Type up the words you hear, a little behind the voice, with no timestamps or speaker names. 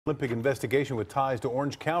Olympic investigation with ties to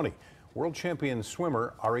Orange County. World champion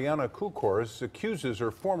swimmer Ariana Kukors accuses her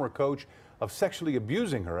former coach of sexually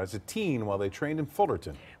abusing her as a teen while they trained in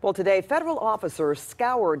Fullerton. Well, today, federal officers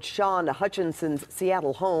scoured Sean Hutchinson's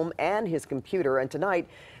Seattle home and his computer. And tonight,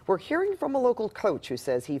 we're hearing from a local coach who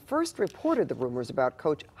says he first reported the rumors about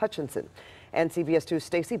Coach Hutchinson. And CBS 2's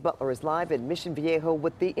Stacey Butler is live in Mission Viejo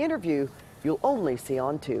with the interview you'll only see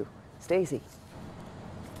on 2. Stacey.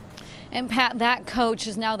 And Pat, that coach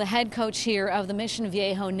is now the head coach here of the Mission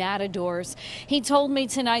Viejo Natadors. He told me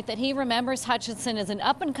tonight that he remembers Hutchinson as an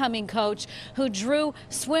up-and-coming coach who drew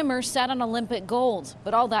swimmers set on Olympic gold.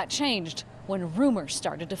 But all that changed when rumors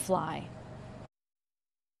started to fly.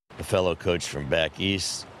 A fellow coach from back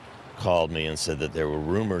east called me and said that there were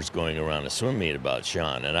rumors going around a swim meet about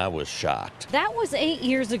Sean, and I was shocked. That was 8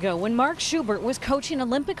 years ago when Marc Schubert was coaching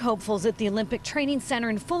Olympic hopefuls at the Olympic Training Center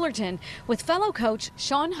in Fullerton with fellow coach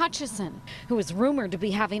Sean Hutchinson, who was rumored to be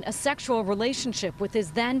having a sexual relationship with his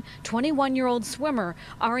then 21-year-old swimmer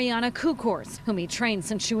Ariana Kukors, whom he trained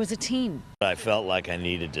since she was a teen. I felt like I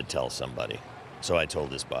needed to tell somebody, so I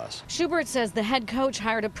told his boss. Schubert says the head coach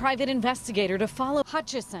hired a private investigator to follow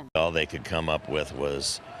Hutchinson. All they could come up with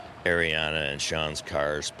was Ariana and Sean's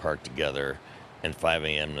cars parked together at 5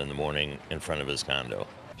 a.m. in the morning in front of his condo.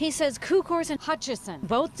 He says Kukors and Hutchinson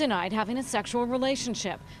both denied having a sexual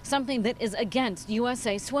relationship, something that is against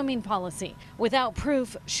USA swimming policy. Without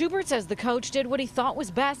proof, Schubert says the coach did what he thought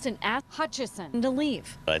was best and asked Hutchinson to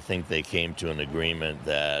leave. I think they came to an agreement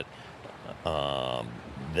that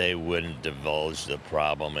they wouldn't divulge the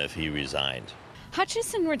problem if he resigned.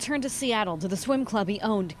 Hutchinson returned to Seattle to the swim club he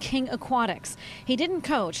owned, King Aquatics. He didn't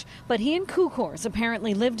coach, but he and Kukors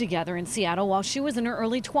apparently lived together in Seattle while she was in her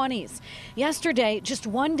early 20s. Yesterday, just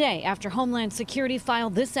one day after Homeland Security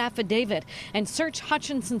filed this affidavit and searched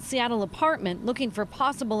Hutchinson's Seattle apartment looking for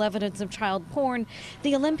possible evidence of child porn,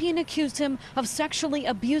 the Olympian accused him of sexually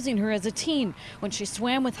abusing her as a teen when she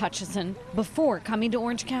swam with Hutchinson before coming to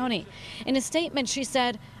Orange County. In a statement, she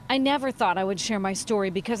said, "I never thought I would share my story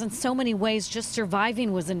because in so many ways just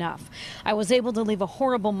surviving was enough. I was able to leave a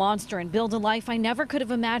horrible monster and build a life I never could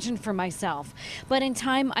have imagined for myself. But in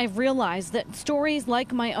time, I've realized that stories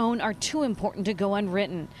like my own are too important to go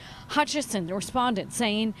unwritten." Hutchinson responded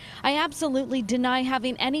saying, "I absolutely deny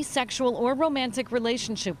having any sexual or romantic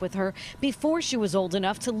relationship with her before she was old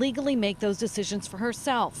enough to legally make those decisions for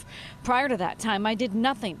herself. Prior to that time, I did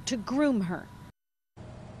nothing to groom her."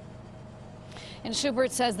 And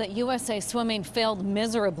Schubert says that USA Swimming failed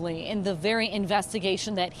miserably in the very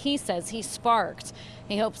investigation that he says he sparked.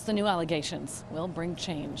 He hopes the new allegations will bring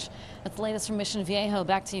change. That's the latest from Mission Viejo.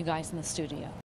 Back to you guys in the studio.